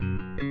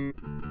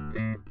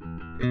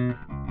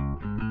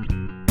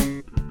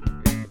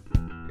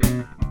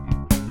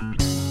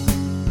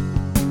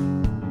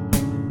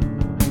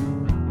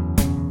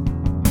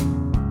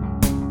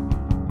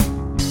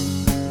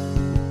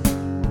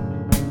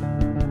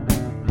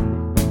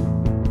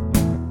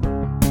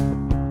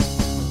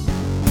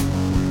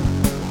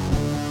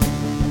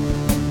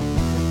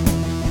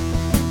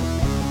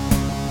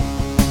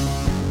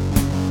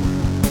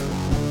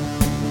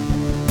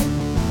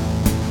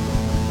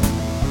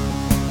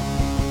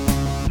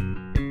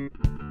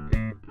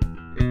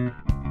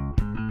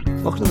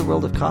Welcome to the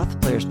World of Koth,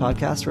 Players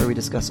Podcast, where we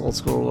discuss old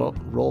school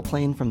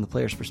role-playing from the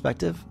player's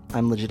perspective.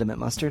 I'm Legitimate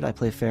Mustard, I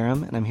play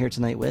Farum, and I'm here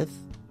tonight with...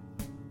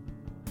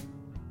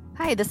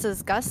 Hi, this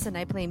is Gus, and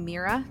I play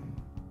Mira.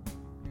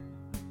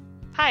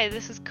 Hi,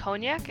 this is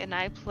Cognac, and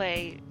I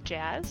play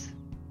Jazz.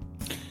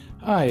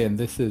 Hi, and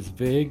this is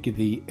Vig,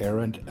 the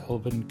errant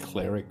elven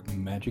cleric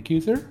magic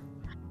user.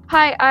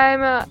 Hi,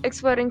 I'm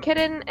Exploding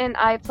Kitten, and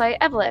I play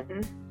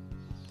Evelyn.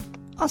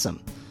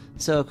 Awesome.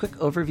 So a quick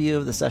overview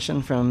of the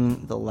session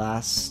from the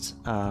last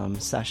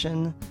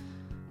session.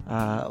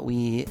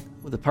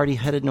 The party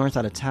headed north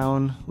out of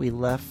town. We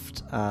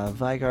left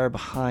Vigar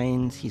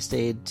behind. He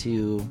stayed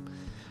to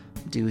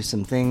do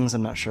some things.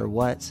 I'm not sure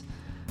what.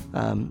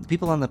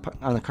 People on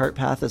the cart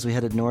path as we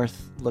headed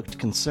north looked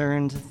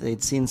concerned.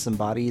 They'd seen some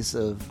bodies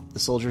of the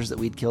soldiers that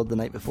we'd killed the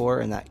night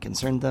before, and that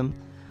concerned them.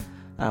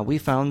 We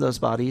found those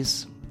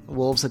bodies.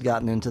 Wolves had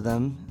gotten into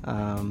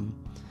them.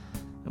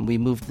 And we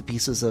moved the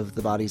pieces of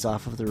the bodies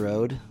off of the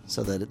road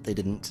so that they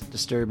didn't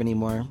disturb any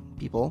more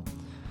people.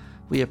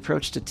 We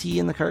approached a T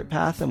in the cart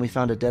path, and we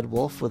found a dead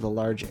wolf with a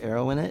large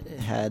arrow in it. It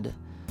had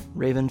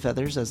raven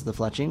feathers as the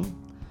fletching.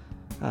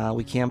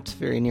 We camped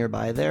very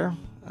nearby there.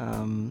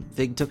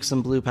 Vig took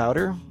some blue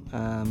powder,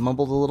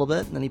 mumbled a little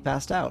bit, and then he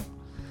passed out.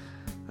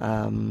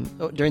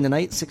 During the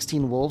night,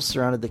 16 wolves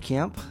surrounded the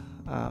camp.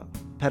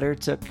 Petter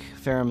took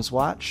Farum's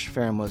watch.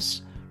 Farum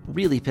was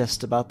really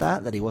pissed about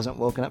that he wasn't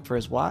woken up for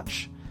his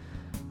watch.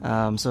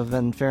 So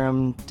then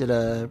Farum did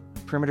a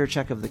perimeter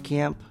check of the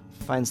camp,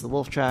 finds the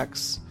wolf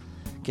tracks,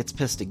 gets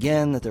pissed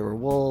again that there were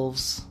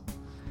wolves.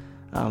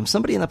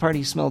 Somebody in the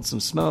party smelled some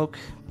smoke.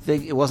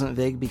 It wasn't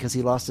Vig because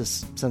he lost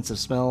his sense of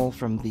smell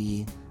from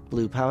the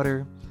blue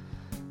powder.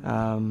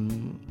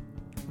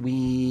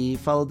 We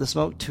followed the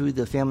smoke to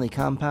the family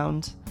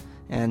compound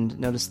and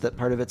noticed that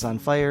part of it's on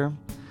fire.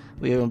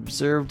 We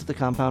observed the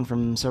compound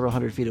from several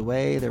hundred feet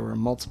away. There were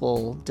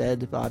multiple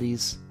dead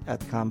bodies at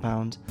the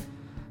compound.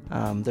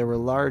 There were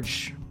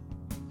large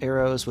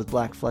arrows with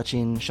black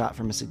fletching shot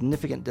from a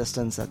significant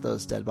distance at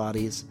those dead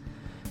bodies.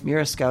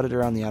 Mira scouted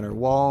around the outer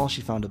wall. She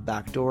found a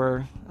back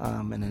door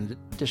and an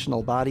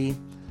additional body.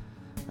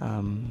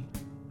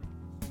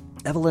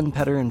 Evelyn,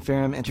 Petter, and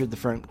Farum entered the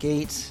front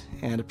gate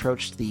and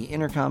approached the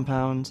inner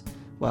compound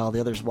while the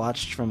others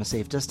watched from a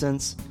safe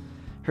distance.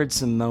 Heard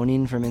some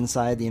moaning from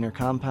inside the inner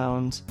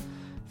compound.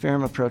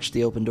 Farum approached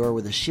the open door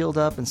with his shield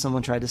up, and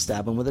someone tried to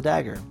stab him with a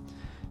dagger.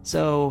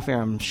 So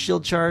Farum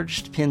shield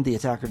charged, pinned the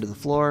attacker to the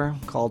floor,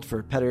 called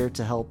for Petter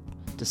to help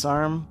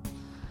disarm.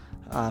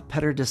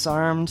 Petter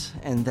disarmed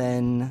and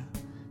then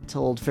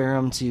told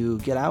Farum to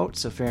get out,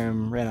 so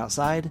Farum ran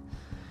outside.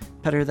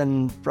 Petter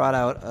then brought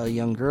out a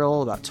young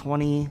girl, about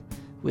 20,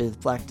 with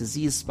black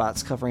disease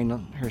spots covering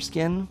her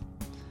skin.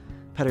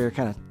 Petter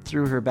kind of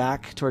threw her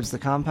back towards the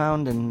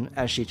compound, and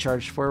as she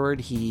charged forward,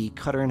 he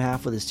cut her in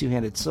half with his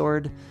two-handed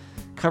sword,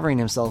 covering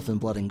himself in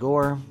blood and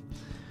gore.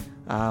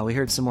 We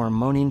heard some more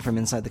moaning from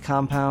inside the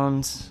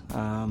compound.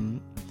 The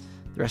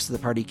rest of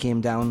the party came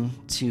down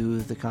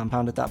to the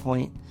compound at that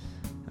point.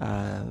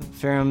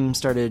 Farum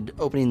started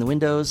opening the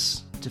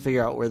windows to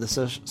figure out where the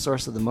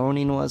source of the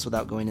moaning was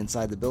without going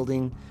inside the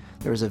building.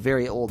 There was a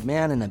very old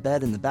man in a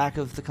bed in the back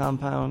of the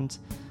compound.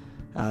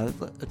 It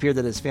appeared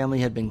that his family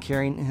had been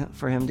caring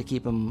for him to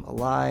keep him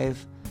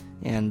alive,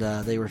 and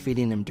they were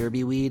feeding him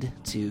derby weed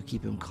to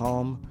keep him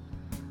calm.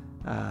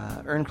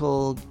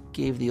 Ernkel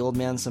gave the old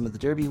man some of the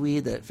derby weed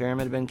that Farum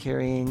had been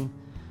carrying.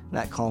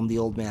 That calmed the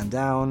old man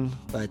down,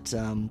 but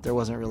there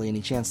wasn't really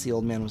any chance the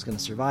old man was going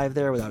to survive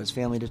there without his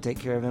family to take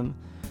care of him.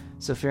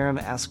 So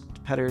Farum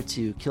asked Petter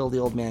to kill the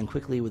old man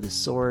quickly with his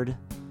sword,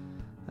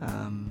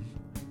 and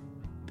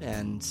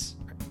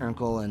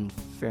Ernkel and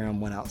Farum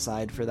went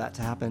outside for that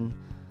to happen.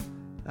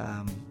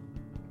 And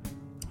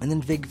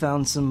then Vig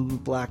found some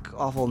black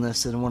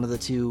awfulness in one of the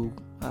two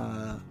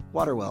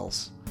water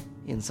wells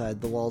inside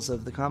the walls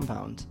of the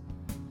compound.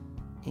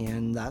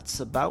 And that's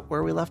about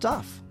where we left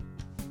off.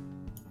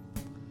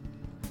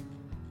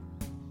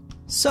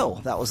 So,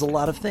 that was a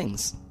lot of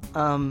things.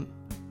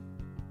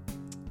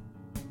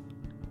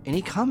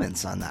 Any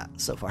comments on that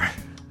so far?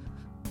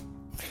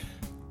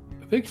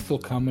 Big still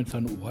comments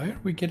on why are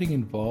we getting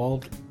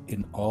involved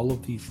in all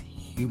of these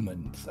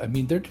humans? I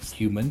mean, they're just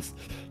humans.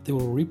 They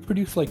will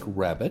reproduce like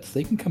rabbits.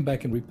 They can come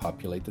back and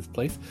repopulate this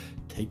place.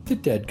 Take the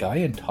dead guy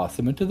and toss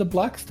him into the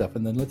black stuff,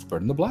 and then let's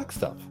burn the black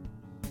stuff.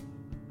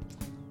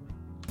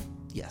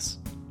 Yes.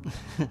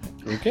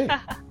 Okay.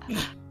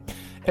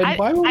 And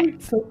why were we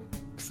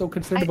so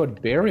concerned about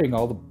burying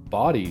all the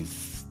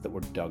bodies that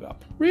were dug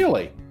up?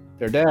 Really?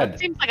 They're It dead.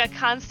 seems like a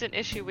constant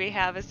issue we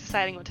have is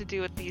deciding what to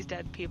do with these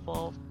dead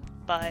people.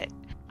 But,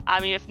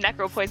 I mean, if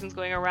necropoison's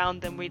going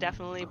around, then we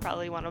definitely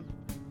probably want to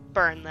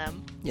burn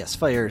them. Yes,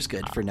 fire is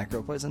good for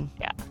necropoison.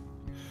 Yeah.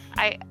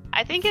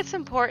 I think it's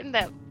important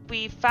that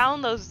we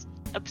found those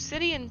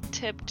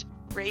obsidian-tipped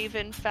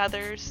raven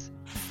feathers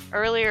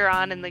earlier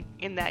on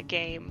in that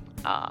game.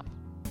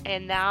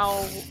 And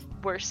now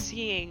we're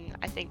seeing,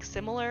 I think,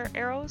 similar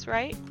arrows,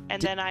 right?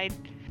 And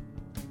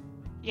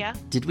Yeah.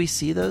 Did we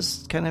see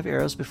those kind of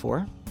arrows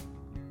before?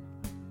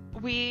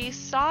 We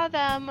saw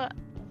them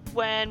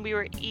when we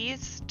were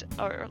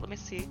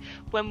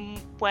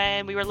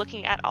when we were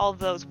looking at all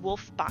those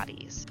wolf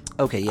bodies.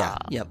 Okay, yeah,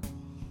 yep.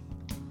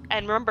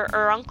 And remember,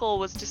 our uncle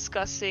was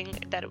discussing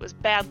that it was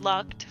bad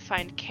luck to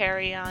find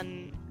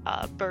carrion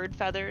bird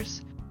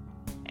feathers,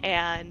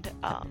 and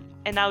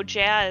now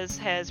Jazz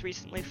has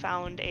recently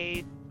found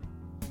a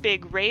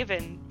big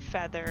raven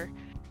feather,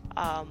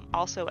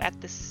 also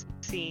at the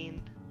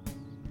scene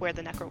where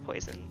the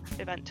necropoison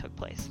event took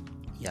place.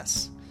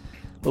 Yes.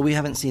 But we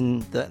haven't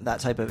seen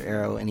that type of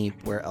arrow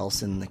anywhere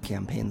else in the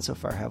campaign so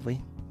far, have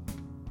we?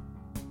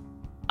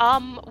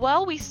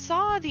 Well, we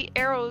saw the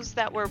arrows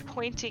that were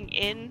pointing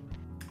in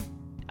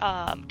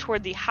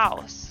toward the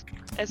house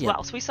as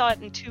well. So we saw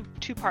it in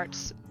two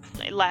parts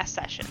last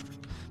session.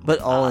 But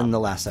all in the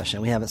last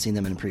session. We haven't seen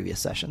them in previous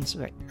sessions,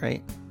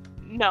 right?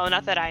 No,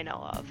 not that I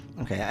know of.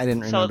 Okay, I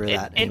didn't remember so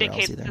that it anywhere else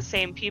indicates either. the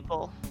same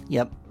people.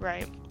 Yep.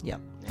 Right.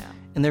 Yep. Yeah.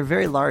 And they're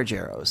very large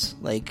arrows,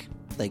 like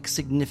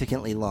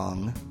significantly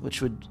long,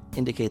 which would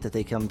indicate that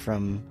they come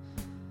from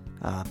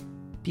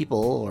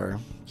people or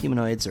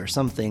humanoids or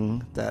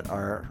something that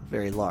are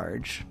very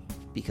large,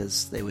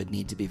 because they would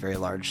need to be very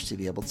large to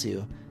be able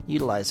to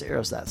utilize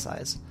arrows that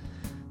size.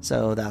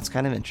 So that's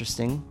kind of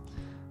interesting.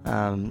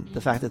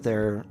 The fact that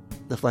the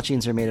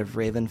fletchings are made of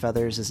raven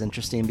feathers is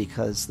interesting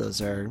because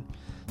those are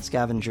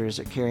scavengers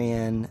or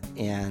carrion,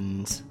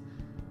 and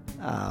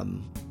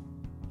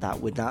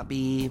that would not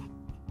be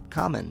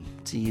common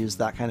to use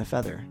that kind of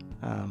feather.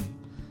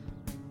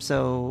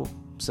 So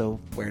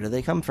where do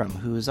they come from?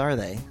 Whose are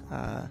they?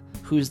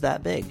 Who's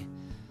that big?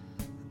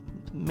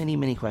 Many,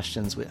 many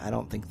questions I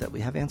don't think that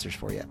we have answers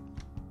for yet.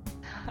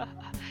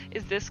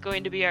 Is this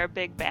going to be our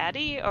big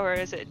baddie, or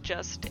is it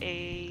just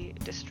a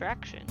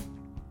distraction?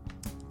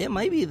 It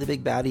might be the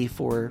big baddie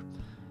for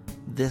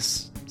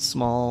this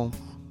small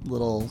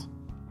little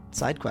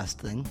side quest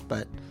thing,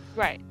 but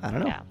right. I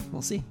don't know. Yeah.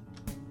 We'll see.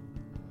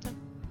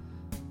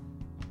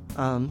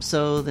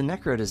 So the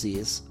necro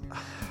disease,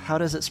 how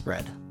does it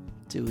spread?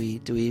 Do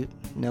we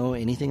know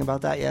anything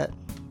about that yet?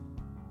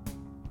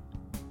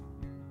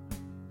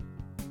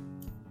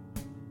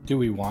 Do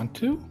we want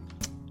to?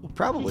 We'll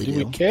probably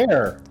Do we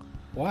care?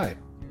 Why?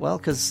 Well,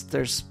 because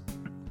there's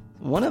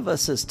one of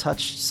us has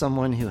touched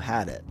someone who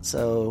had it.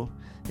 So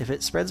if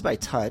it spreads by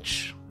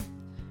touch,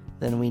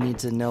 then we need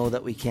to know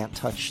that we can't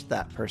touch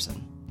that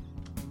person.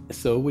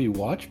 So we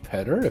watch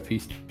Petter. If he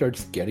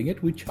starts getting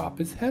it, we chop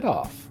his head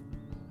off.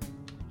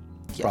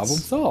 Yes. Problem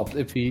solved.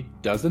 If he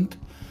doesn't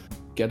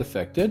get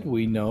affected,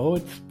 we know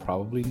it's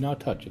probably not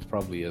touch. It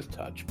probably is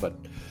touch. But,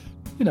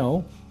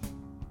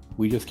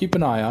 we just keep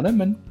an eye on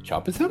him and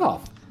chop his head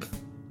off.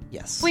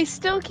 Yes. We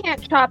still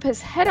can't chop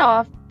his head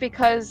off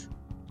because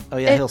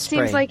he'll it spray.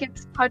 seems like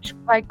it's touched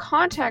by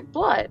contact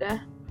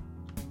blood.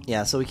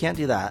 Yeah, so we can't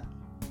do that.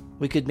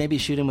 We could maybe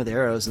shoot him with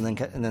arrows, and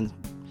then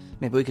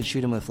maybe we could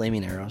shoot him with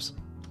flaming arrows.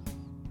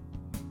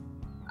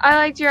 I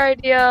liked your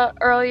idea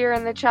earlier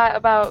in the chat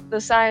about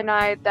the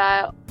cyanide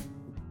that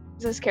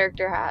this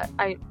character had.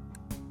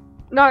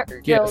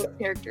 Yes.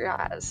 Character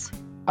has.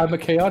 I'm a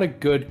chaotic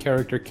good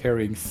character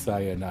carrying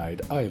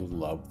cyanide. I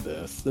love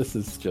this. This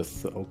is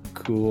just so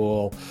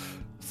cool.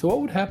 So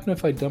what would happen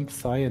if I dumped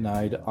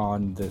cyanide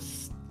on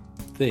this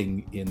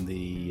thing in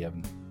the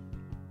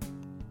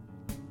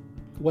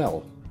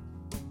well?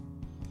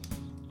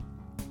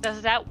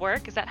 Does that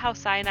work? Is that how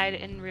cyanide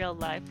in real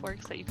life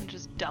works? That you can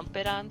just dump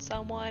it on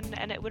someone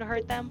and it would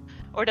hurt them?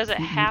 Or does it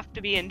have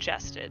to be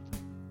ingested?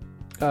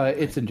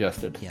 It's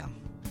ingested. Yeah.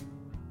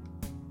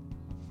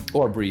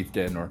 Or breathed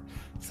in, or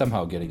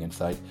somehow getting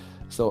inside.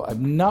 So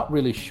I'm not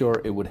really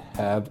sure it would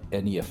have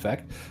any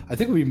effect. I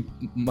think it would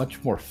be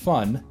much more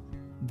fun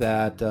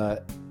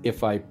that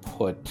if I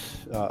put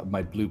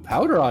my blue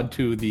powder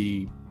onto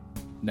the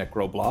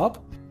necro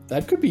blob.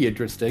 That could be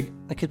interesting.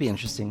 That could be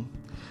interesting.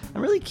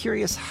 I'm really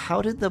curious,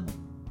 how did the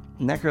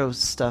necro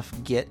stuff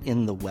get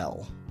in the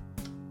well?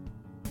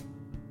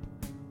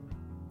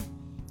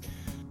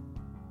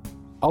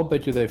 I'll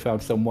bet you they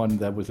found someone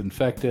that was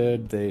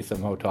infected, they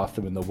somehow tossed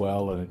him in the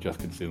well, and it just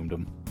consumed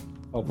him.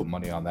 I'll put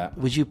money on that.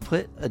 Would you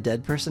put a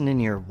dead person in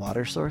your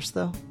water source,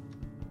 though?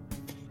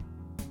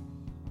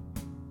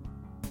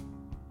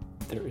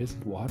 There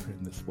isn't water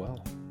in this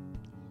well.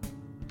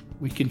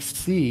 We can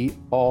see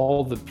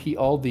all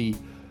the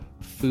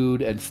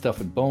food and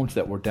stuff and bones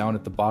that were down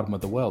at the bottom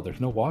of the well. There's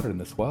no water in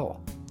this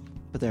well.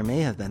 But there may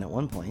have been at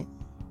one point.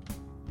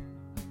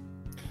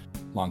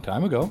 Long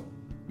time ago.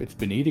 It's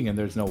been eating and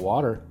there's no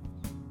water.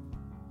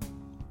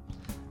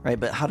 Right,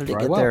 but how did it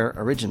Dry get well. there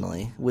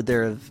originally? Would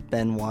there have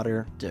been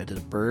water? Did a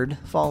bird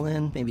fall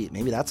in? Maybe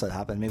that's what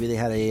happened. Maybe they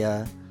had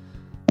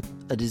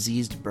a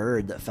diseased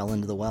bird that fell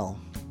into the well.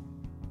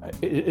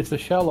 It's a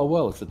shallow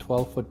well. It's a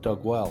 12-foot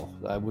dug well.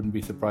 I wouldn't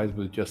be surprised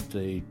with just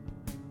a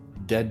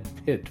dead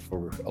pit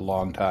for a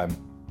long time.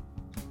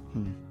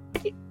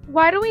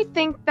 Why do we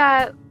think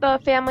that the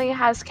family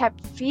has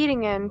kept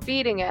feeding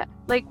it?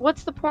 Like,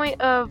 what's the point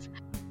of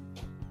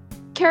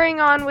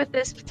carrying on with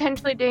this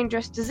potentially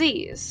dangerous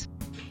disease?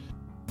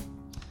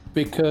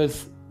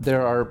 Because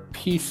there are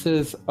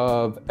pieces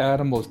of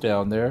animals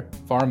down there,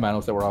 farm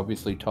animals that were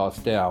obviously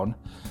tossed down.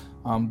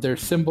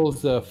 There's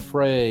symbols of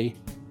Frey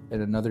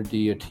and another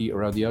deity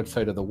around the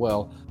outside of the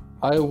well.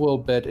 I will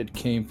bet it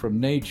came from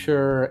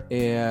nature,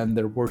 and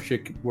they're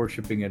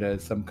worshiping it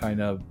as some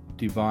kind of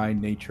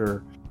divine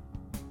nature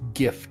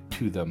gift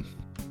to them.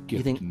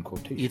 Gift in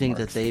quotation You think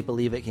marks. that they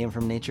believe it came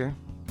from nature?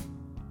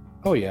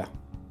 Oh yeah.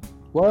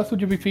 What else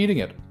would you be feeding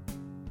it?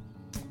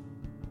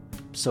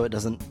 So it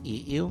doesn't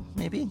eat you,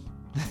 maybe?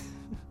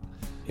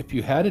 If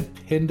you had it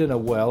pinned in a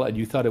well and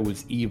you thought it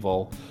was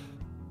evil,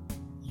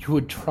 you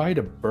would try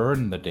to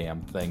burn the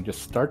damn thing.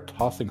 Just start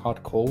tossing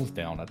hot coals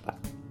down it.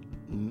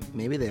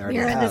 Maybe they already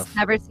Mira have. has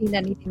never seen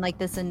anything like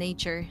this in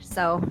nature,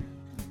 so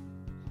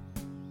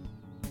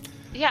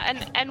Yeah,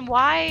 and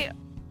why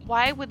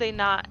would they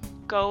not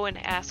go and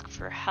ask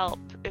for help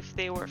if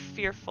they were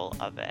fearful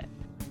of it?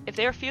 If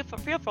they were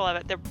fearful of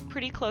it, they're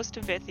pretty close to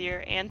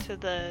Vithir and to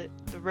the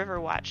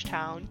Riverwatch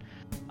town.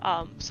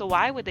 So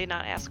why would they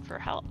not ask for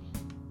help?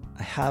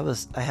 I have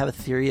a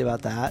theory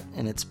about that,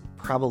 and it's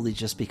probably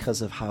just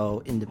because of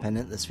how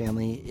independent this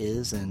family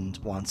is and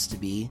wants to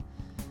be,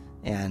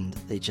 and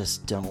they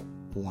just don't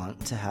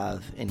want to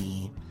have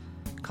any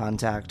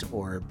contact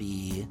or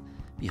be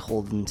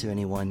beholden to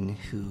anyone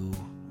who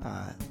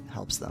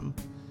helps them.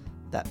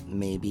 That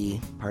may be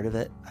part of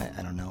it.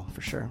 I don't know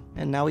for sure.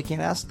 And now we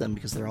can't ask them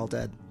because they're all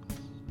dead.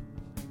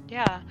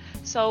 Yeah.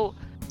 So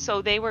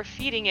they were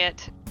feeding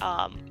it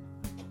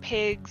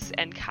pigs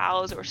and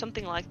cows or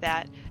something like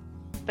that,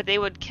 but they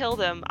would kill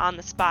them on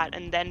the spot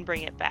and then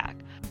bring it back.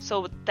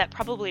 So that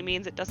probably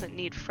means it doesn't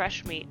need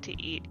fresh meat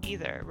to eat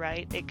either,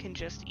 right? It can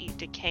just eat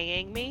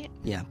decaying meat.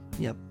 Yeah.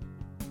 Yep.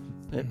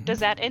 Does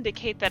that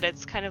indicate that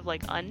it's kind of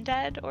like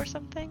undead or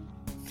something?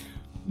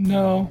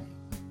 No.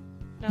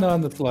 Not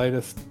in the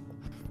slightest.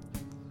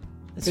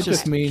 It's It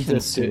just means that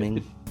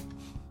consuming.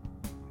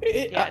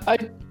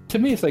 to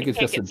me, it's like it's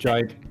can't just a get sick.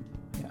 giant.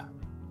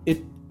 Yeah,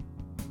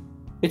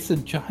 it's a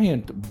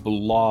giant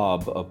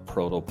blob of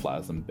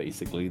protoplasm,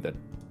 basically, that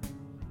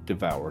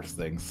devours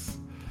things.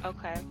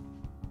 Okay.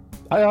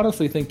 I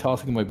honestly think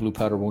tossing my blue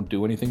powder won't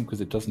do anything because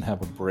it doesn't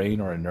have a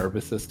brain or a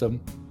nervous system.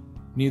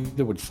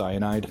 Neither would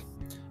cyanide.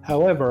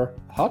 However,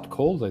 hot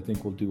coals, I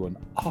think, will do an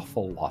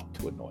awful lot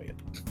to annoy it.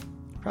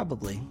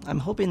 Probably. I'm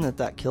hoping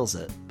that kills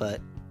it,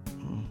 but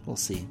we'll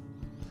see.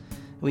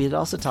 We had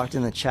also talked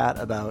in the chat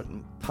about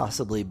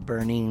possibly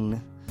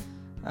burning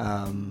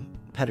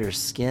Petter's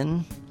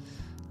skin.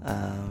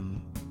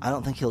 I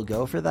don't think he'll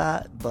go for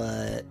that,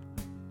 but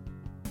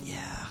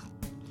yeah,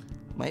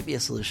 might be a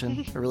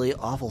solution. A really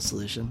awful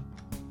solution.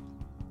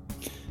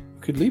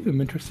 Could leave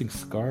him interesting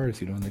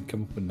scars, and then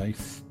come up with a nice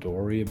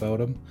story about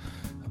him,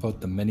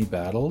 about the many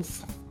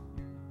battles.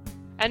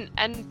 And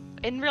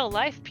in real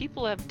life,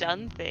 people have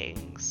done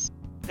things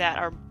that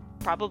are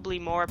probably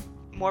more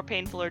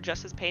painful or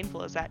just as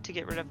painful as that to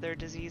get rid of their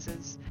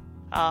diseases.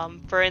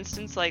 For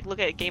instance, like look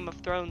at Game of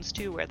Thrones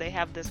too, where they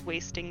have this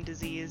wasting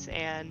disease,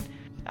 and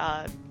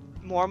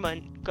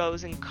Mormont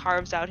goes and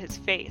carves out his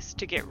face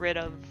to get rid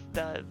of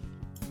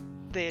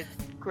the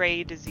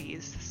gray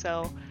disease.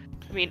 So,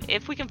 I mean,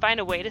 if we can find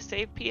a way to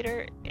save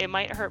Peter, it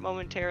might hurt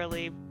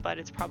momentarily, but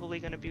it's probably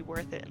going to be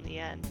worth it in the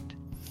end.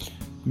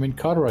 I mean,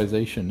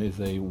 cauterization is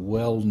a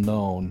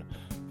well-known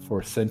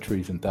for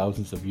centuries and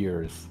thousands of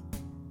years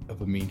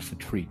of a means to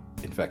treat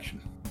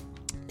infection.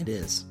 It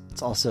is.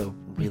 It's also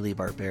really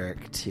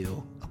barbaric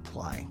to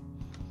apply.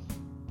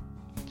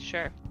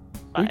 Sure. We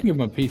But can give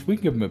him a piece. We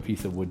can give him a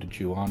piece of wood to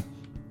chew on.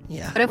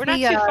 Yeah. but if we're not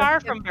we too far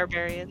from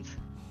barbarians.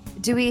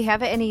 do we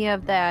have any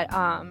of that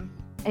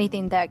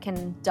anything that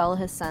can dull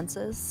his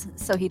senses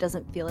so he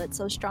doesn't feel it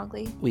so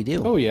strongly? We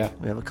do. Oh yeah.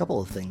 We have a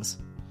couple of things.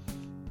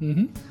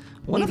 Mm-hmm.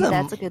 One Maybe of them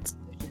that's a good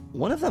solution.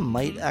 One of them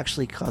might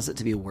actually cause it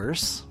to be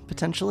worse,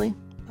 potentially.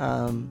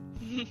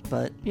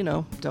 But,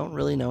 don't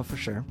really know for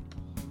sure.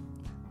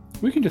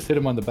 We can just hit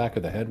him on the back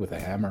of the head with a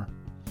hammer.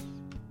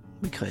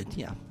 We could,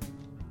 yeah.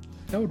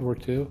 That would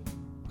work too.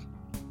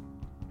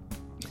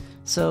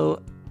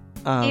 So,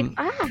 yeah,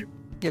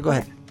 go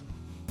ahead.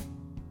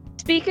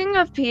 Speaking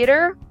of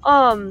Peter,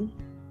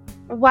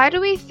 why do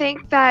we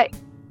think that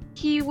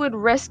he would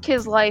risk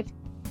his life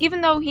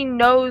even though he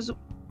knows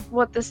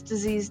what this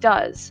disease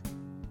does?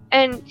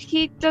 And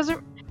he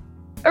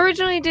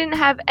originally didn't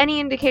have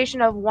any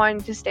indication of wanting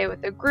to stay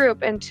with the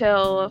group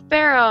until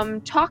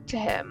Farum talked to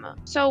him.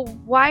 So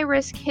why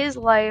risk his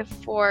life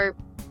for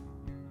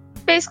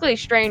basically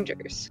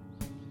strangers?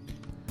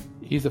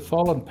 He's a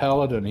fallen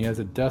paladin. He has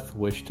a death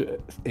wish to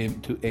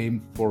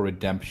aim for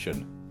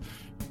redemption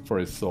for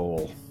his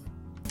soul.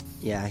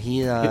 Yeah,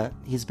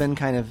 he's been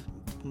kind of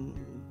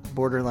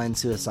borderline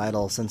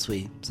suicidal since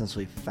we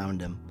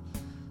found him.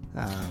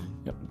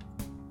 Yep.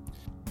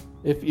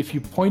 If you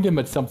point him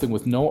at something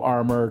with no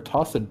armor,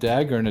 toss a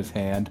dagger in his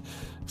hand,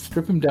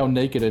 strip him down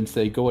naked, and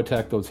say, "Go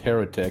attack those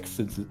heretics,"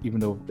 since even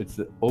though it's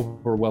an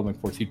overwhelming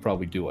force, he'd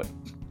probably do it.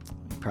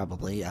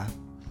 Probably, yeah.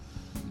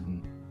 Mm-hmm.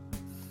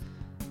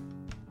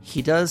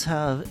 He does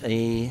have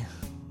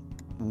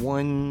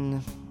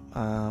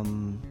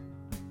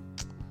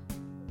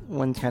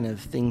one kind of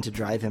thing to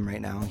drive him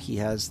right now. He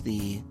has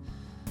the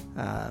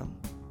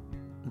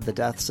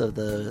deaths of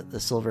the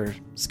Silver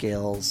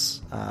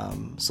Scales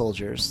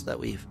soldiers that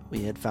we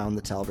had found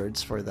the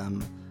Talbards for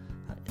them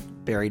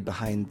buried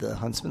behind the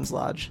Huntsman's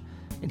Lodge,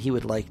 and he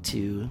would like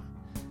to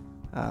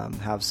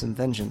have some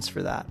vengeance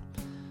for that.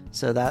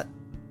 So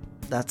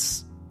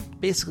that's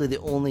basically the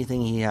only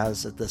thing he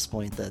has at this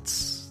point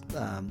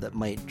that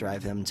might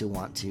drive him to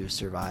want to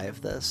survive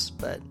this,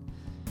 but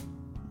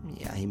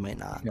yeah, he might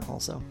not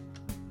also.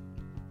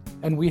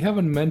 And we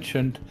haven't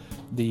mentioned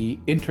the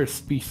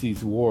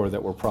interspecies war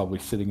that we're probably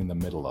sitting in the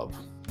middle of.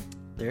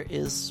 There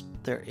is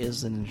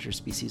an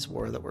interspecies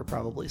war that we're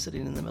probably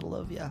sitting in the middle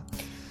of, yeah.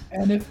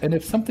 And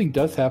if something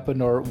does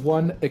happen, or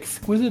one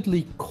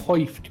exquisitely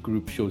coiffed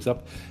group shows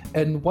up,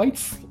 and one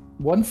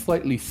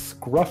slightly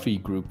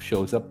scruffy group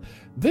shows up,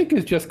 Vic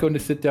is just going to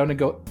sit down and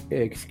go,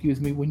 "Hey,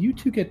 excuse me, when you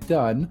two get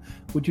done,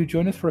 would you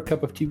join us for a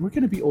cup of tea? We're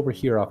going to be over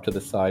here off to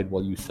the side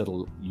while you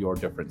settle your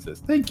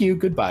differences. Thank you,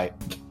 goodbye."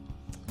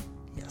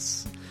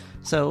 Yes.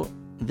 So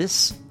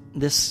this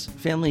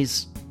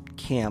family's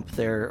camp,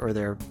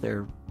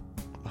 their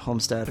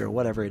homestead or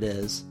whatever it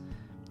is,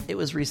 it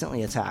was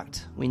recently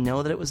attacked. We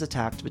know that it was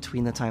attacked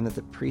between the time that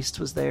the priest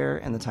was there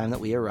and the time that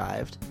we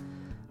arrived.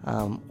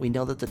 We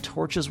know that the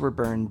torches were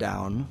burned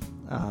down.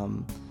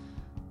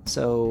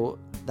 So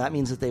that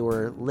means that they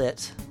were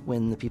lit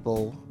when the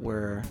people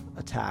were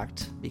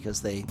attacked,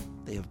 because they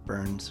have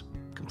burned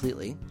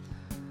completely.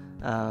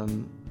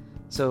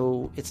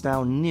 So it's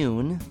now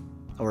noon,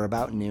 or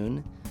about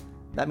noon.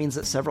 That means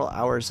that several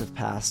hours have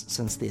passed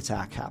since the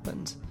attack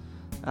happened.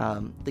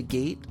 The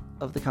gate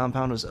of the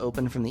compound was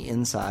open from the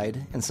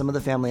inside, and some of the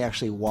family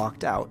actually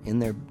walked out in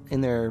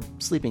their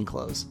sleeping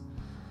clothes.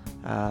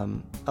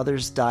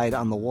 Others died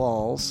on the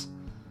walls.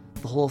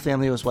 The whole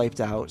family was wiped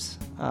out.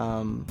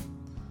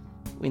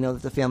 We know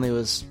that the family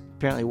was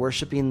apparently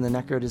worshiping the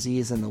necro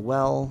disease in the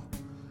well.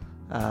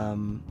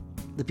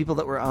 The people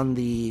that were on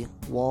the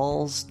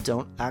walls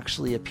don't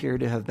actually appear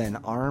to have been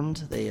armed.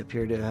 They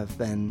appear to have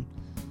been...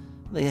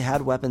 They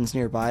had weapons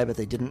nearby, but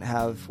they didn't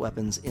have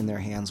weapons in their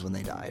hands when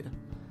they died.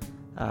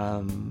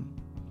 And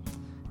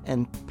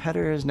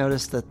Petter has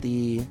noticed that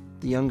the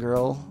young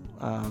girl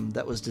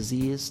that was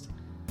diseased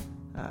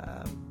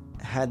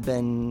had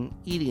been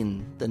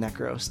eating the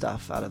necro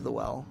stuff out of the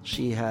well.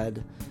 She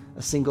had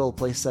a single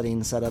place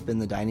setting set up in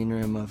the dining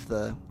room of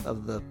the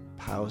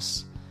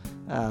house.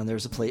 There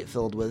was a plate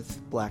filled with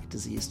black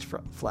diseased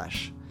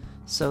flesh.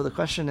 So the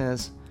question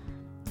is,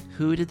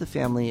 who did the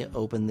family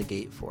open the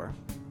gate for?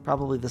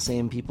 Probably the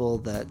same people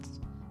that,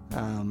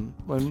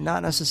 well,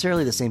 not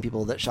necessarily the same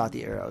people that shot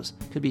the arrows.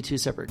 Could be two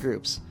separate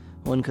groups.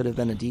 One could have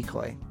been a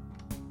decoy.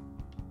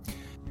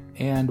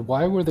 And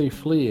why were they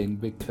fleeing?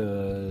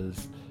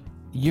 Because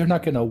you're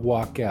not going to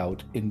walk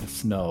out in the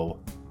snow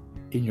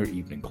in your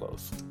evening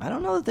clothes. I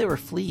don't know that they were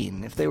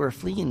fleeing. If they were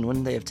fleeing,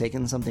 wouldn't they have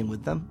taken something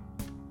with them?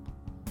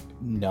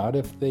 Not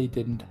if they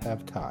didn't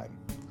have time.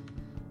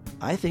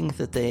 I think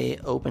that they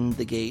opened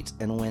the gate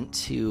and went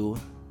to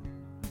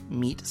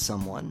meet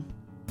someone.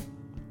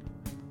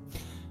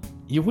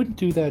 You wouldn't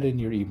do that in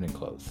your evening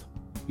clothes.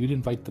 You'd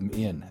invite them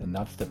in and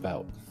not step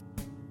out.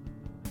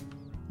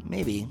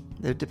 Maybe.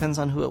 It depends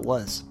on who it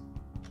was.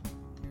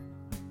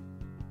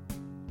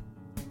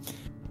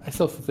 I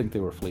still think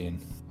they were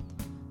fleeing.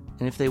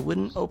 And if they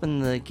wouldn't open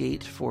the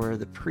gate for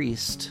the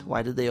priest,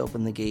 why did they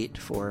open the gate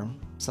for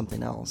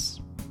something else?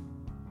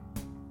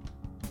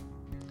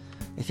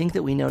 I think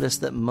that we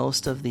noticed that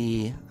most of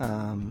the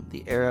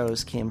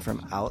arrows came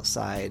from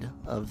outside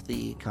of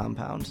the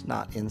compound,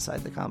 not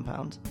inside the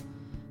compound.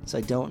 So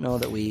I don't know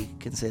that we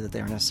can say that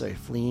they were necessarily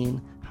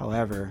fleeing.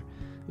 However,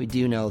 we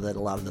do know that a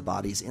lot of the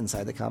bodies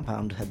inside the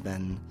compound had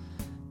been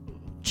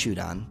chewed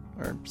on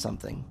or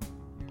something.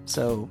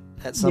 So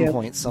at some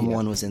point,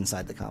 someone was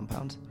inside the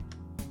compound.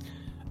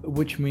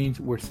 Which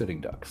means we're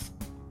sitting ducks.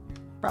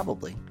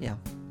 Probably, yeah.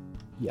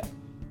 Yeah.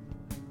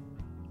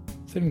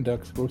 Sitting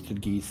ducks,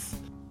 roasted geese.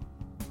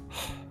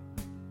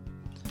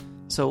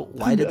 So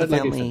why did the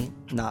family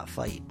not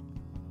fight?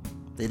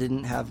 They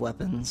didn't have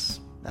weapons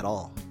at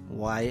all.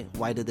 Why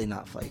did they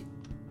not fight?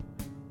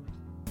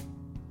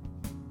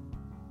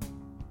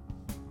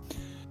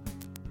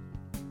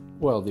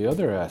 Well, the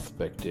other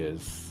aspect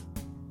is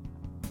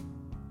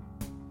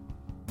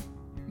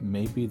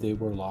maybe they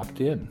were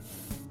locked in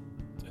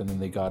and then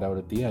they got out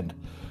at the end.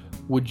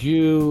 Would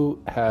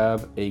you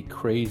have a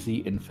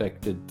crazy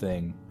infected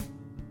thing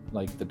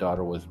like the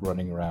daughter was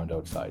running around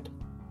outside?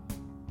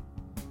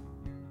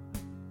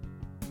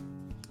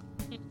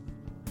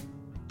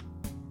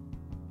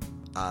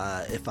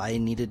 If I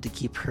needed to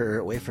keep her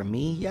away from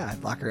me, yeah,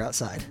 I'd lock her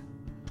outside.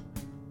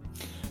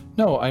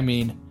 No, I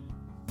mean,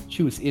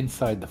 she was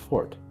inside the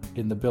fort,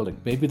 in the building.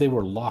 Maybe they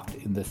were locked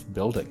in this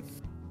building.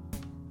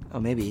 Oh,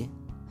 maybe.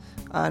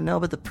 No,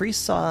 but the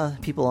priest saw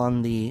people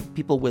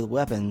with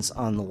weapons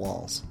on the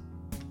walls.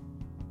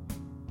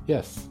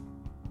 Yes.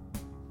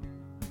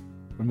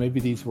 Or maybe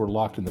these were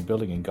locked in the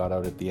building and got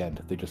out at the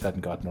end. They just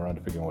hadn't gotten around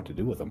to figuring out what to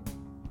do with them.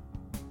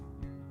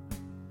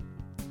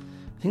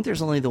 I think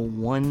there's only the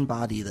one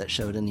body that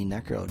showed any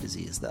necro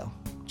disease, though.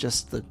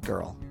 Just the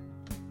girl.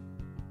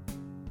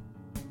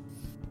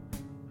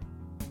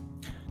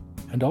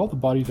 And all the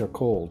bodies are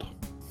cold.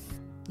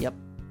 Yep.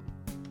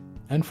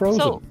 And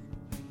frozen.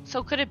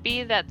 So could it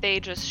be that they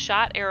just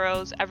shot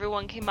arrows,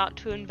 everyone came out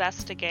to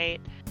investigate,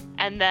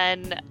 and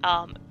then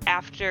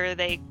after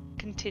they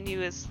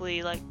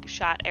continuously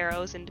shot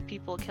arrows into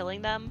people,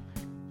 killing them,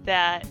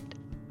 that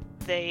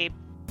they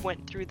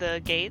went through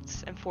the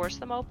gates and forced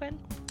them open?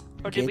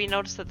 Or did we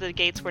notice that the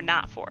gates were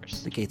not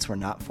forced? The gates were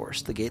not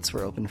forced. The gates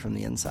were open from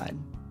the inside.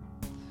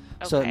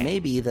 Okay. So it may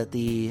be that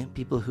the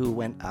people who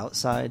went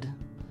outside,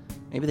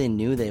 maybe they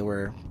knew they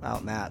were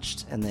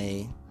outmatched and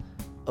they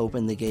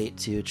opened the gate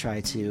to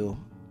try to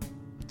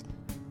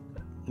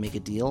make a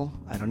deal.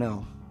 I don't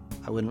know.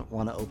 I wouldn't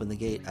want to open the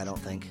gate, I don't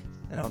think.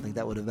 I don't think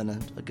that would have been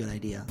a good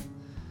idea.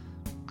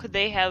 Could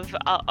they have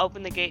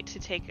opened the gate to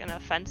take an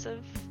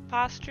offensive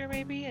posture,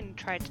 maybe, and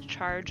tried to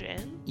charge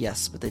in?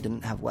 Yes, but they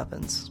didn't have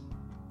weapons.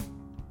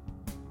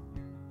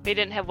 They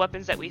didn't have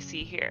weapons that we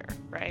see here,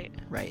 right?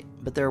 Right.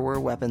 But there were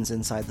weapons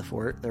inside the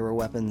fort. There were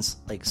weapons,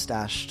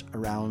 stashed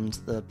around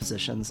the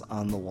positions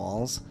on the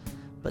walls,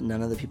 but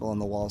none of the people on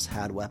the walls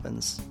had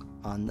weapons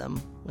on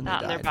them when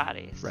Not they in died. their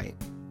bodies. Right.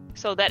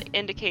 So that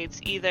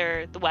indicates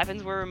either the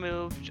weapons were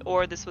removed,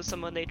 or this was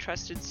someone they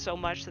trusted so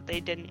much that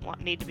they didn't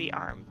need to be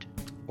armed.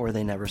 Or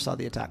they never saw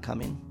the attack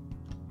coming.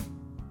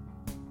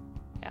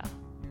 Yeah.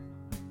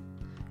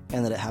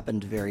 And that it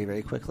happened very,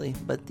 very quickly.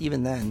 But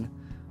even then,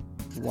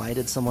 why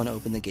did someone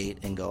open the gate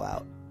and go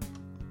out?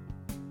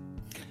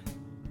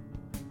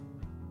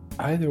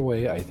 Either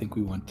way, I think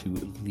we want to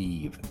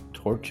leave.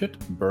 Torch it,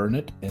 burn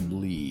it, and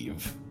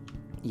leave.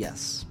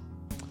 Yes.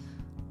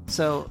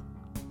 So,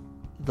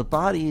 the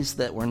bodies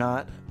that were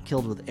not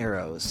killed with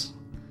arrows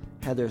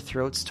had their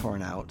throats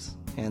torn out,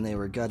 and they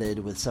were gutted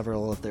with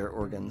several of their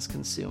organs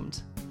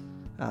consumed,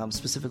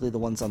 specifically the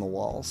ones on the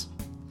walls.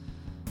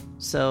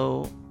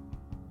 So,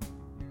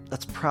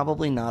 that's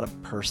probably not a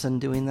person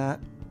doing that.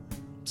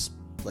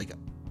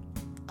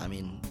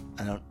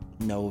 I don't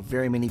know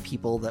very many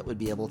people that would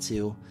be able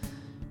to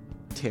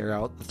tear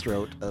out the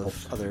throat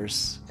of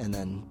others and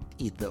then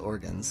eat the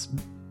organs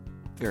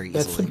very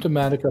easily.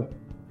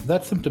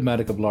 That's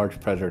symptomatic of large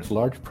predators.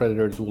 Large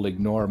predators will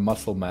ignore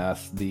muscle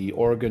mass. The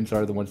organs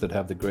are the ones that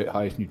have the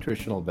highest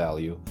nutritional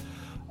value.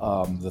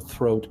 The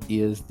throat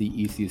is the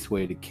easiest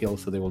way to kill,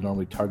 so they will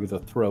normally target the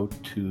throat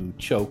to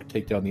choke,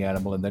 take down the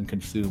animal, and then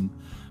consume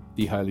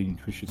the highly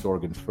nutritious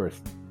organs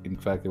first. In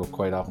fact, they will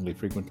quite often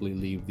frequently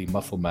leave the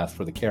muscle mass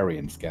for the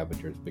carrion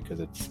scavengers because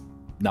it's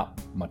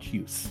not much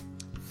use.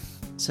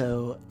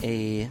 So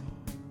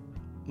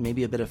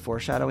maybe a bit of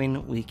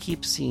foreshadowing. We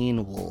keep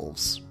seeing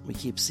wolves. We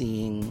keep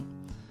seeing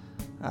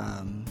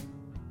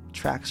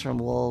tracks from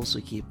wolves.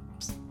 We keep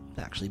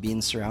actually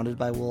being surrounded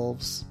by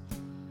wolves.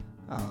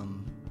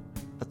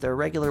 But they're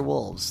regular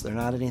wolves. They're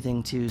not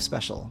anything too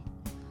special.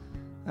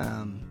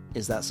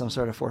 Is that some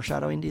sort of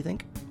foreshadowing, do you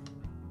think?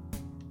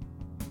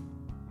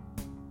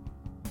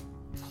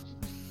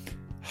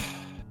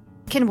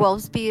 Can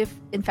wolves be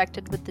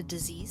infected with the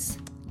disease?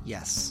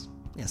 Yes.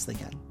 Yes, they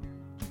can.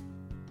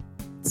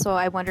 So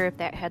I wonder if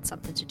that had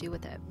something to do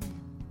with it.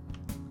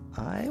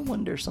 I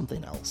wonder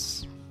something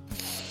else.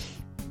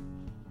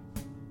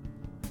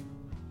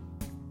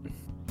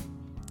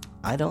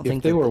 I don't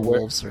think that the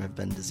wolves have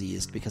been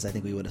diseased because I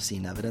think we would have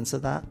seen evidence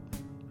of that.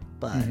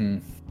 But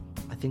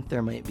I think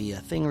there might be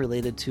a thing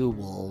related to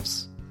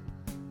wolves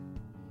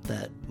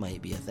that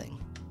might be a thing.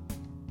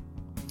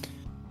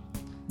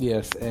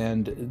 Yes,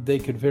 and they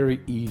could very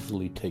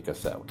easily take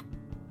us out.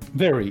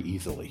 Very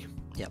easily.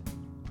 Yep.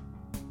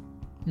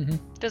 Mm-hmm.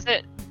 Does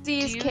it...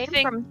 Disease came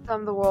from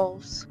some of the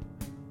wolves.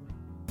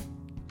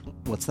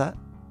 What's that?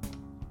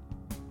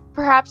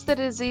 Perhaps the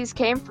disease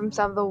came from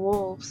some of the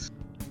wolves.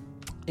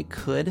 It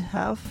could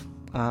have.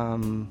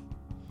 I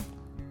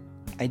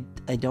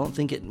don't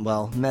think it...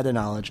 Well, meta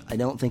knowledge, I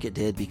don't think it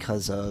did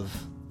because of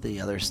the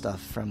other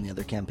stuff from the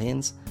other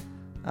campaigns.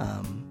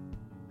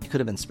 It could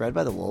have been spread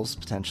by the wolves,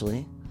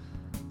 potentially.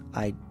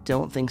 I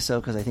don't think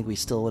so, because I think we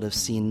still would have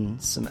seen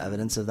some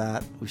evidence of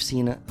that. We've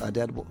seen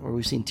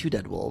we've seen 2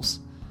 dead wolves,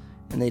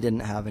 and they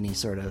didn't have any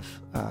sort of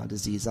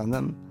disease on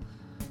them.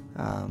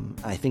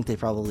 I think they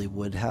probably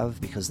would have,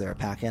 because they're a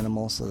pack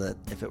animal, so that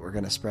if it were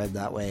going to spread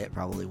that way, it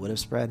probably would have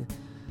spread.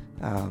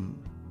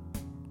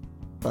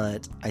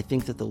 But I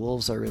think that the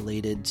wolves are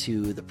related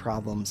to the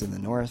problems in the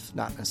north,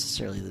 not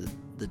necessarily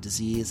the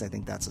disease. I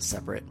think that's a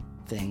separate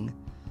thing.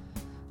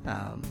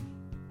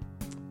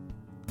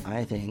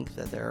 I think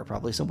that there are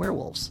probably some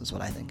werewolves, is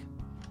what I think.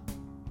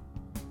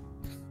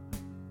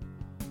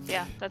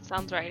 Yeah, that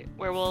sounds right.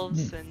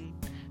 Werewolves and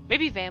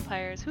maybe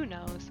vampires, who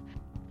knows?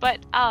 But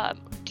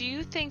do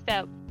you think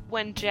that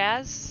when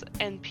Jazz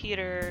and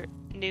Peter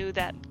knew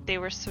that they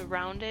were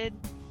surrounded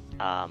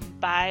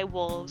by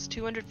wolves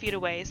 200 feet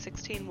away,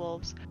 16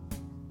 wolves,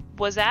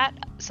 was that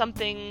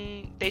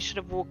something they should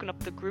have woken up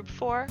the group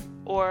for?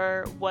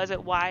 Or was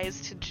it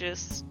wise to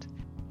just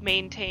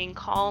maintain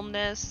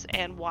calmness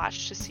and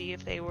watch to see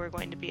if they were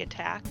going to be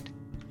attacked?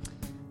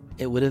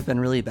 It would have been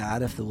really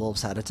bad if the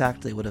wolves had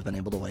attacked. They would have been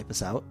able to wipe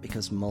us out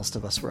because most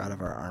of us were out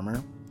of our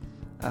armor.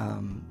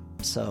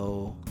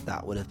 So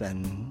that would have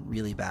been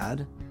really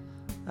bad.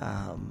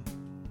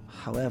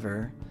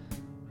 However,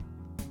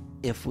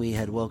 if we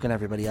had woken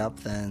everybody up,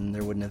 then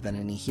there wouldn't have been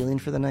any healing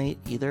for the night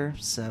either.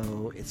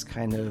 So it's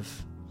kind of,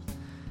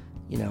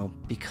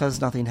 because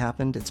nothing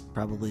happened, it's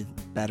probably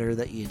better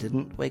that you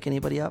didn't wake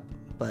anybody up.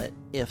 But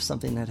if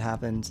something had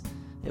happened,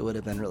 it would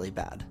have been really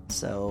bad.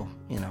 So,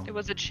 It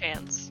was a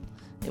chance.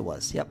 It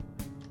was, yep.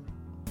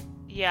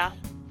 Yeah,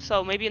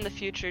 so maybe in the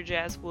future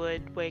Jazz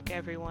would wake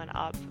everyone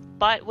up.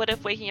 But what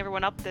if waking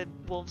everyone up, the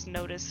wolves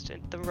noticed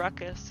the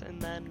ruckus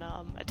and then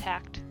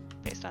attacked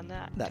based on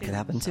that? That could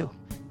happen too.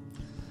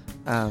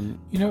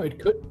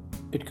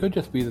 It could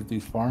just be that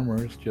these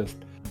farmers just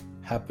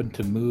happen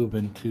to move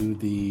into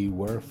the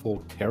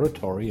werewolf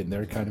territory, and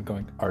they're kind of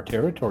going, "Our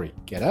territory,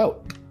 get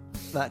out."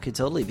 That could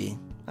totally be.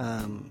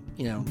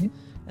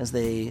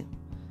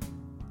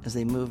 As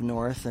they move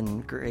north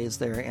and graze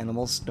their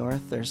animals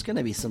north, there's going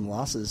to be some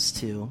losses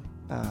to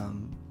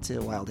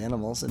wild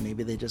animals, and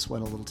maybe they just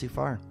went a little too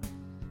far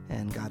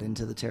and got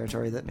into the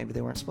territory that maybe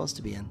they weren't supposed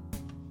to be in.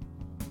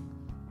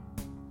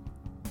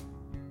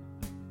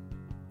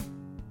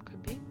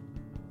 Could be.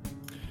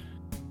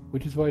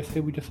 Which is why I say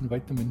we just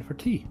invite them in for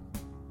tea.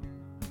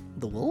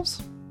 The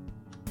wolves?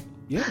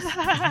 Yes.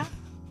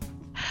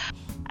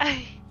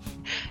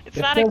 It's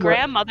not a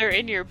grandmother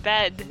in your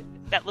bed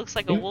that looks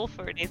like a wolf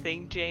or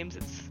anything, James.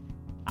 It's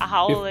a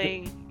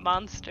howling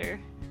monster.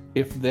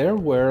 If they're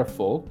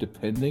werewolf,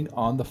 depending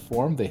on the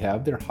form they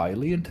have, they're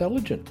highly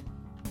intelligent.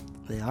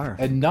 They are.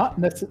 And not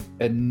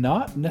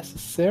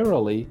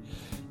necessarily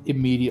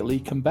immediately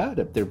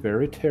combative. They're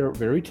very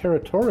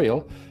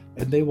territorial,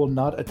 and they will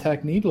not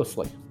attack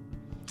needlessly.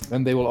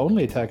 And they will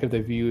only attack if they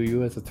view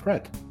you as a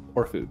threat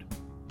or food.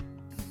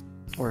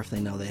 Or if they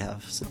know they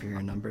have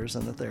superior numbers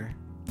and that they're,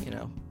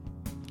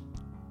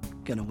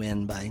 going to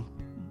win by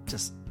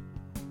just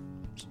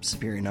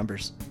superior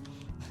numbers.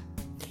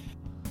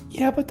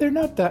 Yeah, but they're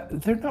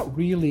not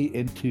really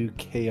into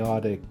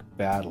chaotic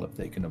battle if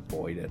they can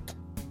avoid it.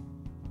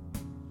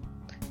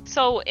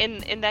 So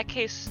in that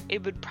case,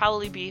 it would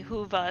probably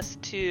behoove us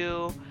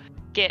to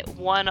get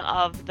one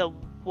of the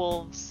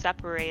wolves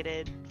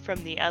separated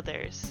from the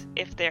others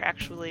if they're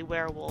actually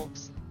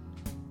werewolves,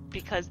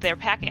 because they're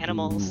pack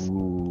animals.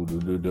 Ooh,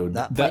 no.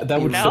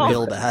 That would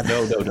feel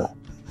bad.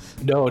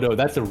 No,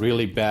 that's a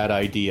really bad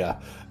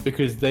idea,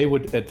 because they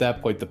would, at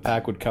that point, the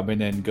pack would come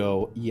in and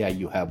go, "Yeah,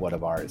 you have one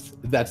of ours."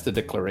 That's the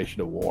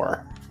declaration of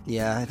war.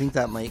 Yeah, I think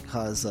that might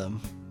cause a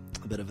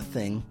bit of a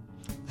thing.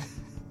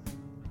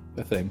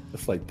 A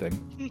slight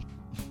thing.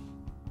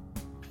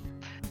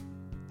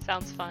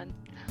 Sounds fun.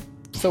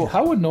 So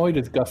how annoyed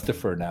is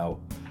Gustafer now?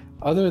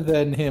 Other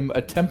than him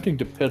attempting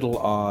to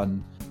piddle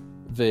on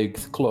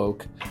Vig's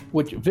cloak,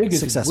 which Vig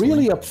is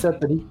really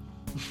upset that he...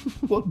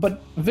 Well,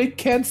 but Vig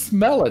can't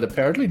smell it,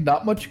 apparently.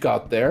 Not much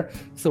got there.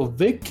 So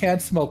Vig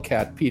can't smell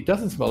cat pee. It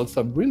doesn't smell it,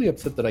 so I'm really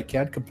upset that I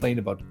can't complain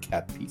about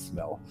cat pee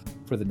smell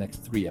for the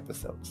next 3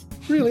 episodes.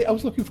 Really, I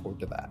was looking forward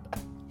to that. I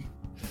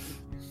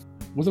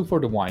was looking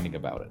forward to whining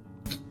about it.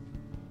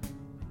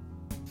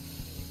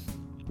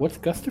 What's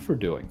Gustafer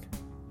doing?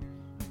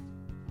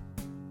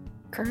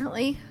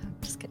 Currently?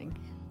 Just kidding.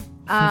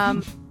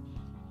 I'm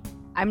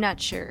not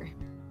sure.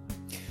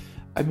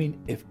 I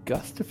mean, if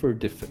Gustafer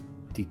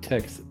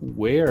detects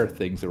were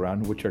things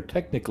around, which are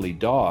technically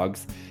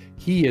dogs,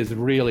 he is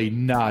really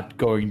not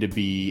going to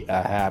be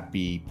a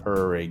happy,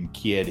 purring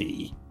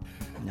kitty.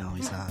 No,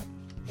 he's not.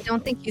 I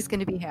don't think he's going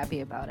to be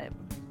happy about it.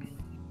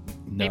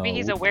 No. Maybe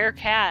he's a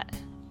werecat.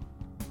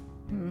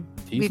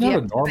 He's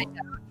not a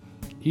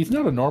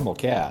normal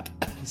cat.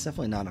 He's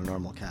definitely not a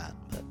normal cat,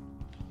 but...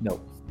 No.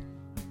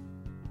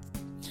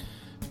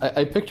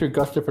 I picture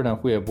Gustafer now,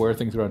 if we have where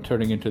things around,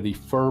 turning into the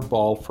fur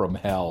ball from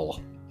hell.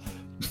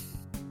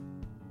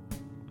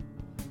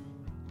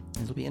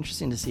 It'll be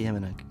interesting to see him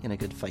in a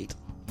good fight,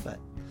 but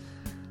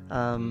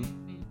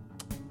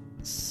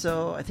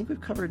so I think we've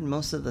covered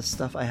most of the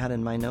stuff I had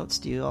in my notes.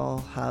 Do you all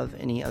have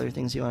any other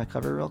things you want to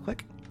cover real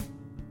quick?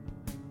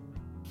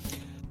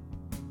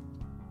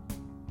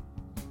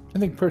 I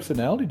think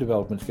personality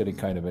development's getting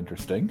kind of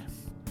interesting.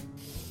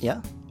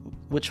 Yeah?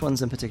 Which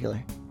ones in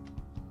particular?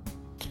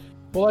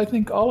 Well, I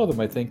think all of them.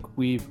 I think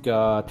we've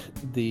got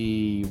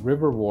the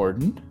River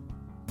Warden,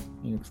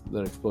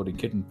 that exploding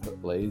kitten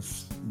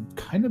plays,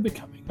 kind of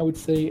becoming, I would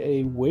say,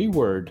 a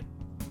wayward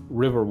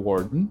River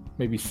Warden.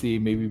 Maybe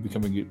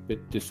becoming a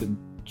bit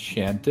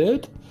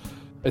disenchanted.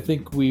 I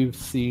think we've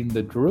seen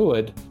the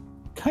Druid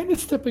kind of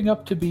stepping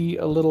up to be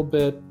a little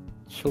bit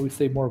shall we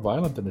say, more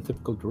violent than a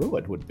typical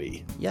druid would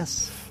be.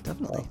 Yes,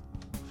 definitely.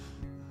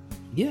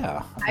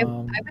 Yeah. I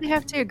would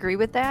have to agree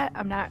with that.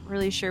 I'm not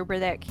really sure where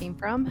that came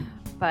from,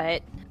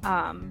 but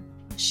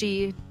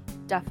she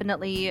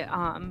definitely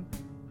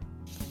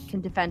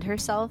can defend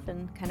herself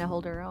and kind of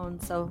hold her own,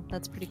 so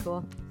that's pretty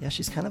cool. Yeah,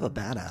 she's kind of a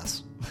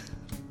badass.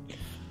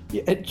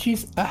 Yeah, and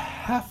she's a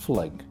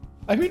halfling.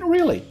 I mean,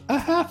 really, a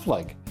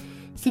halfling.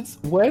 Since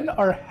when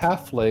are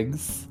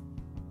halflings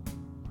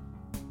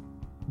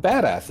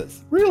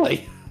badasses?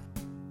 Really?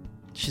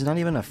 She's not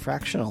even a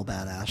fractional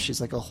badass. She's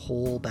like a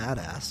whole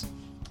badass.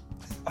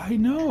 I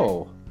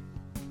know.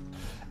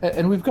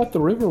 And we've got the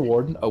river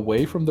warden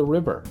away from the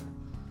river.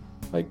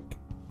 Like,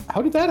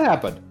 how did that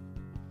happen?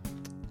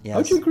 Yes.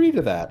 How'd you agree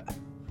to that?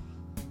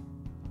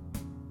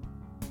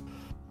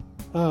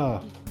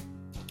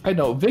 I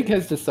know, Vig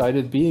has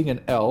decided, being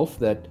an elf,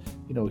 that,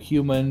 you know,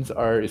 humans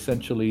are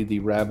essentially the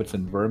rabbits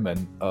and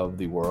vermin of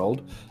the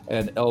world,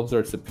 and elves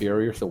are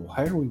superior, so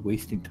why are we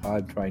wasting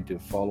time trying to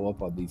follow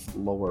up on these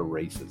lower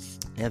races?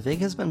 Yeah, Vig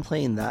has been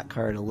playing that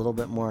card a little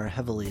bit more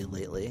heavily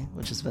lately,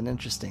 which has been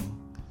interesting.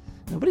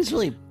 Nobody's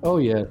really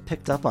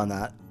picked up on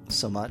that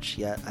so much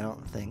yet, I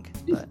don't think,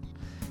 but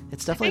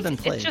it's definitely been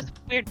played. It's just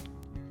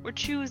we're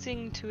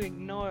choosing to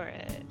ignore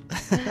it.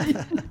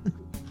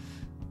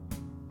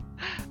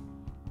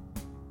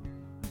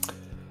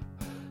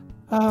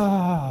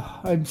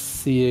 I'm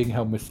seeing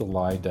how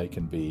misaligned I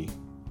can be.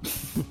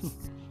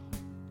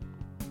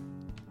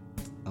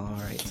 All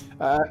right.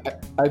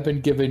 I've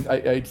been giving,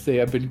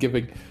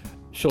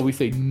 shall we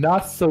say,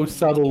 not so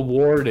subtle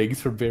warnings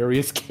for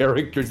various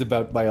characters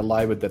about my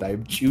alignment that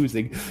I'm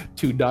choosing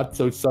to not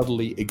so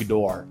subtly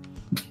ignore.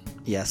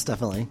 Yes,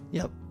 definitely.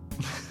 Yep.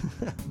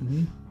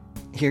 Mm-hmm.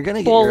 You're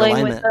gonna get your Bowling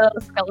alignment. with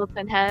the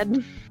skeleton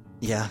head.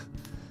 Yeah,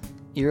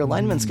 your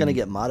alignment's gonna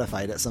get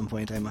modified at some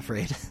point, I'm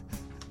afraid.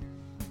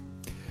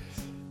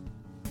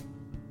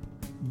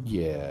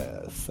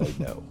 Yes, I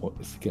know.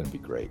 It's gonna be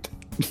great.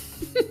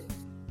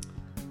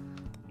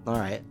 All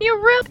right. You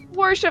really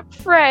worship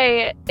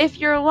Frey if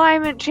your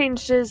alignment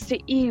changes to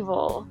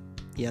evil.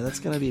 Yeah, that's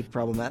gonna be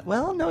problematic.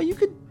 Well, no, you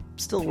could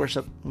still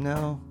worship.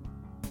 No.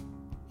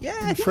 Yeah,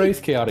 I think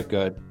Frey's chaotic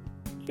good.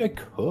 I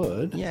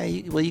could. Yeah,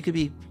 you could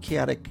be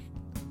chaotic.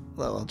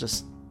 Well,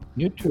 just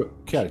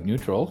chaotic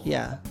neutral.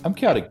 Yeah. I'm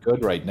chaotic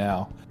good right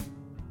now.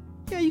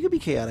 Yeah, you could be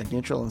chaotic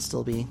neutral and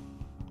still be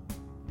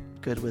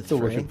good with Still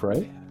Frey. worship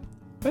Frey.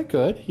 I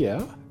could,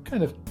 yeah.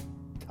 Kind of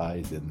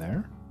ties in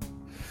there.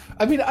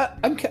 I mean,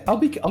 I'll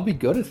be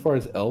good as far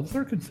as elves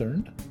are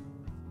concerned.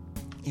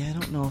 Yeah, I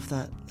don't know if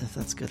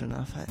that's good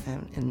enough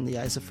in the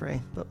eyes of Frey,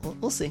 but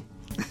we'll see.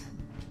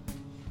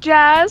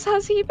 Jazz,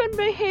 has he been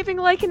behaving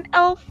like an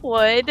elf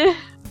would?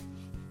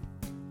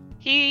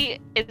 He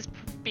is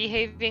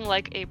behaving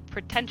like a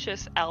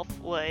pretentious elf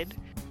would,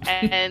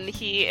 and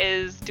he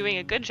is doing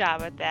a good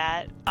job at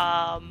that.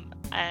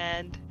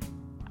 And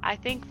I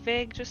think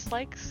Vig just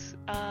likes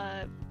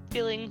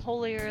feeling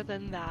holier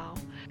than thou.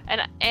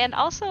 And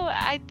also,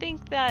 I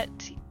think that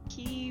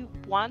he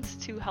wants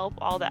to help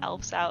all the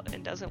elves out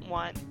and doesn't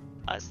want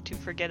us to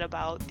forget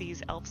about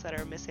these elves that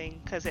are missing,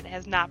 because it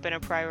has not been a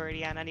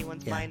priority on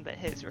anyone's mind but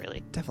his,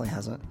 really. Definitely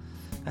hasn't.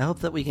 I hope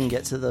that we can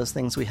get to those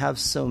things. We have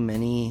so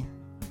many,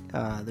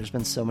 there's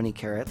been so many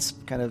carrots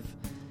kind of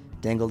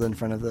dangled in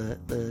front of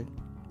the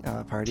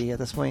party at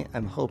this point.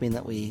 I'm hoping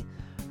that we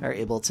are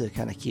able to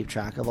kind of keep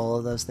track of all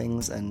of those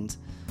things, and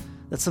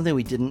that's something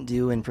we didn't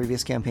do in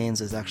previous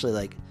campaigns, is actually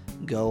like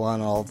go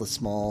on all the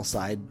small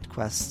side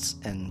quests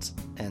and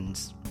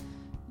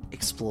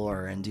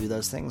explore and do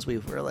those things. We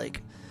were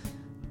like,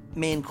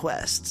 main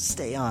quest,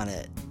 stay on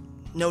it,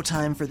 no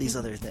time for these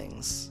other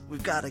things,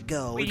 we've got to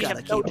go, we got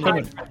to keep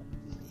moving.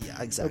 Yeah,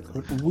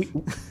 exactly.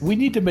 We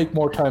need to make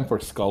more time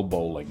for skull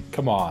bowling.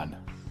 Come on,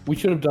 we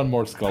should have done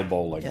more skull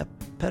bowling. Yeah,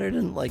 Petter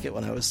didn't like it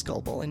when I was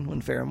skull bowling, when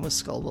Ferrum was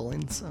skull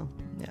bowling, so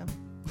yeah.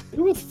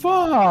 It was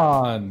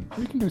fun.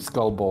 We can do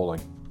skull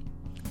bowling.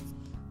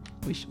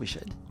 We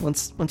should.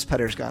 Once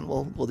Petter's gone,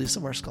 we'll do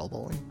some more skull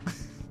bowling.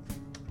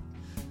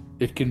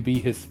 It can be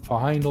his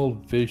final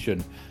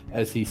vision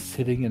as he's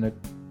sitting in a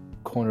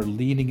corner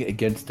leaning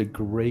against a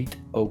great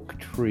oak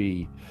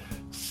tree,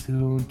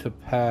 soon to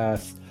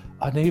pass,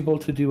 unable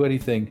to do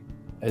anything,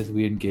 as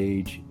we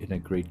engage in a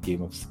great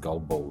game of skull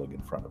bowling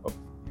in front of him.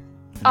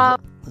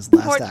 His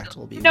last act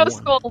will be no one.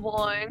 skull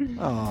bowling.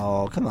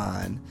 Oh, come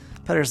on.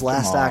 Petter's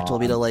last act will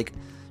be to like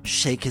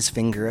shake his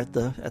finger at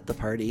the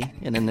party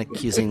in an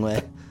accusing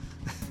way.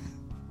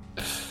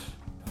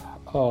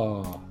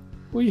 Oh,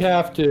 we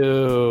have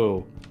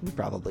to. We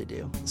probably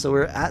do. So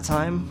we're at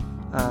time.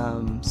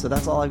 So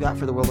that's all I've got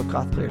for the World of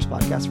Koth Players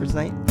podcast for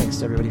tonight. Thanks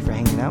to everybody for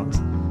hanging out.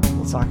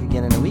 We'll talk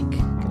again in a week.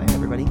 Good night,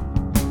 everybody.